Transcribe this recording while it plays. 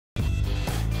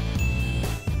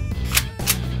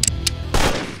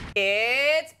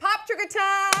It's Pop Trigger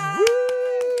time!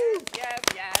 Woo!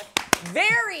 Yes.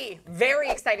 Very, very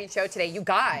exciting show today. You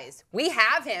guys, we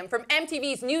have him from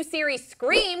MTV's new series,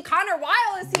 Scream. Connor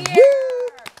Weil is here!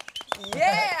 Woo!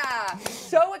 Yeah!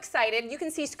 So excited. You can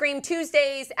see Scream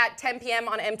Tuesdays at 10 p.m.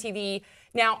 on MTV.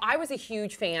 Now, I was a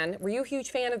huge fan. Were you a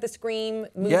huge fan of the Scream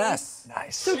movies? Yes.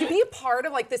 Nice. So to be a part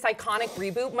of like this iconic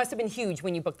reboot must have been huge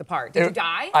when you booked the part. Did you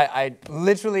die? I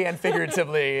literally and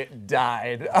figuratively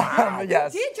died.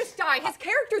 Yes. He did just die. His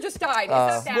character just died.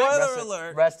 Spoiler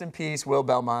alert. Rest in peace, Will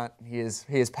Belmont. He is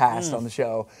passed on the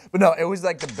show. But no, it was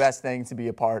like the best thing to be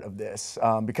a part of this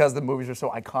because the movies are so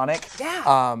iconic.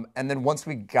 Yeah. And then once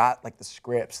we got like the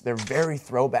scripts, they're very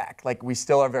throwback. Like we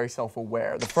still are very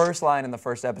self-aware. The first line in the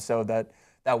first episode that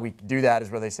we do that is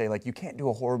where they say, like, you can't do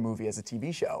a horror movie as a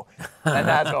TV show. And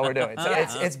that's what we're doing. So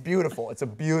it's beautiful. It's a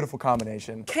beautiful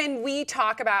combination. Can we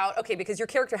talk about, okay, because your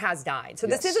character has died. So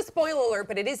this is a spoiler alert,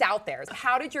 but it is out there.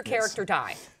 How did your character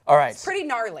die? All right. It's pretty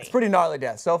gnarly. It's pretty gnarly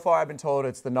death. So far, I've been told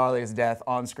it's the gnarliest death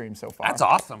on Scream so far. That's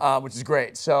awesome. Which is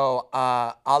great. So,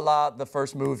 a la the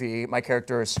first movie, my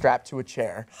character is strapped to a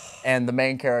chair, and the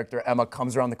main character, Emma,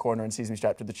 comes around the corner and sees me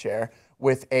strapped to the chair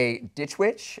with a ditch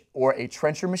witch or a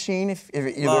trencher machine, if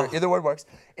either word works.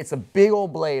 It's a big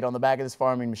old blade on the back of this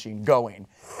farming machine going,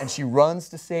 and she runs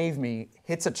to save me,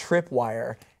 hits a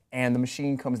tripwire, and the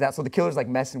machine comes down. So the killer's like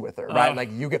messing with her, right?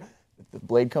 Like the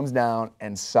blade comes down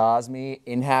and saws me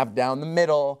in half down the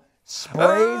middle, sprays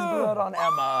blood on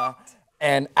Emma,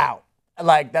 and out.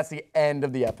 Like, that's the end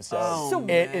of the episode.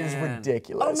 It is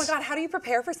ridiculous. Oh my God, how do you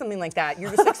prepare for something like that?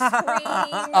 You're just like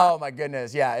screaming. Oh my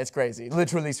goodness, yeah, it's crazy.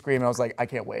 Literally screaming. I was like, I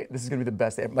can't wait. This is gonna be the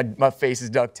best day. My face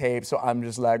is duct taped, so I'm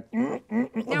just like,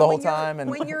 the whole time. And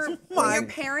when your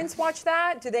parents watch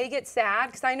that, do they get sad?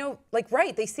 Because I know, like,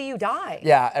 they see you die.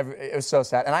 Yeah, it was so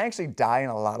sad. And I actually die in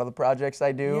a lot of the projects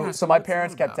I do. Yeah, so my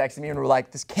parents kept texting me and were like,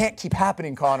 this can't keep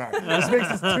happening, Connor. This makes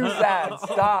us too sad.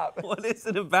 Stop. What is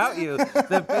it about you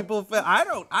that people feel?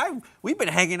 We've been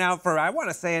hanging out for, I want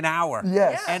to say, an hour.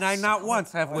 Yes. And I not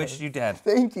once have wished you dead.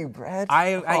 Thank you, Brad.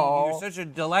 You're such a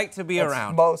delight to be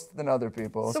around. Most than other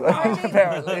people, So why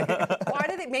apparently. Why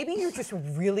do they, maybe you're just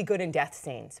really good in death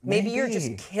scenes. Maybe you're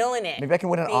just killing it. Maybe I can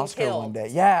win an Oscar one day.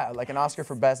 Yeah, like an Oscar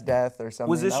for best death or something.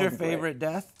 Was this your favorite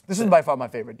death? This is by far my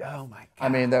favorite death. Oh my God. I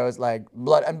mean, there was like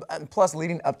blood, and plus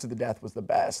leading up to the death was the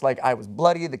best. Like I was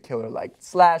bloody, the killer like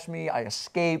slashed me, I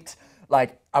escaped.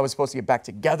 Like I was supposed to get back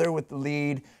together with the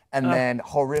lead, and then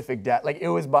horrific death. Like it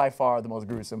was by far the most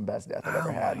gruesome, best death I've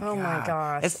ever had. Oh my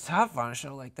gosh. It's tough on a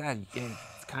show like that.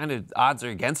 It's kind of odds are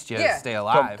against you to stay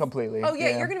alive. Completely. Oh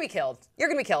yeah, you're gonna be killed. You're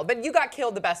gonna be killed, but you got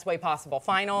killed the best way possible.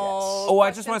 Final. Oh,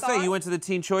 I just want to say you went to the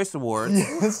Teen Choice Awards.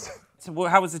 Yes. So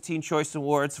how was the Teen Choice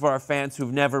Awards for our fans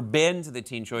who've never been to the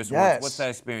Teen Choice Awards? What's that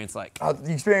experience like?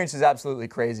 The experience is absolutely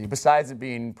crazy. Besides it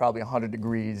being probably 100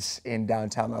 degrees in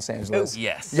downtown Los Angeles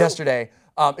yesterday,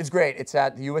 it's great. It's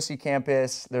at the USC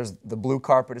campus. There's the blue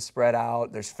carpet is spread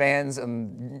out. There's fans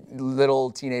and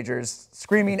little teenagers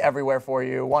screaming everywhere for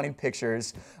you, wanting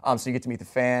pictures. So you get to meet the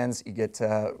fans. You get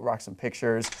to rock some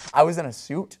pictures. I was in a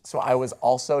suit, so I was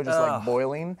also just like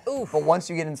boiling. But once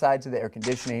you get inside to the air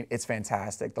conditioning, it's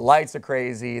fantastic. The lights are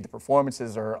crazy. The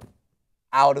performances are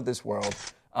out of this world.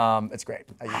 It's great.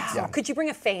 Yeah. Could you bring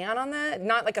a fan on that?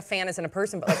 Not like a fan as in a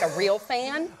person, but like a real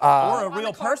fan? Or a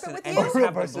real person and just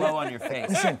have a glow on your face.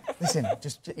 Listen,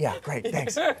 yeah, great,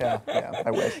 thanks. Yeah,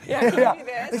 I wish. Yeah, can you do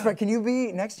this? Thanks, Brad. Can you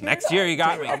be next year? Next year, you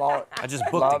got me. I just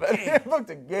booked a gig. Booked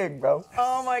a gig, bro.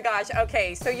 Oh my gosh.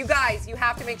 Okay, so you guys, you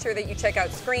have to make sure that you check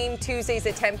out Scream Tuesdays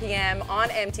at 10 p.m. on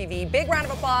MTV. Big round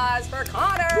of applause for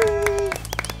Connor.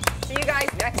 See you guys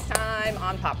next time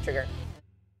on Pop Trigger.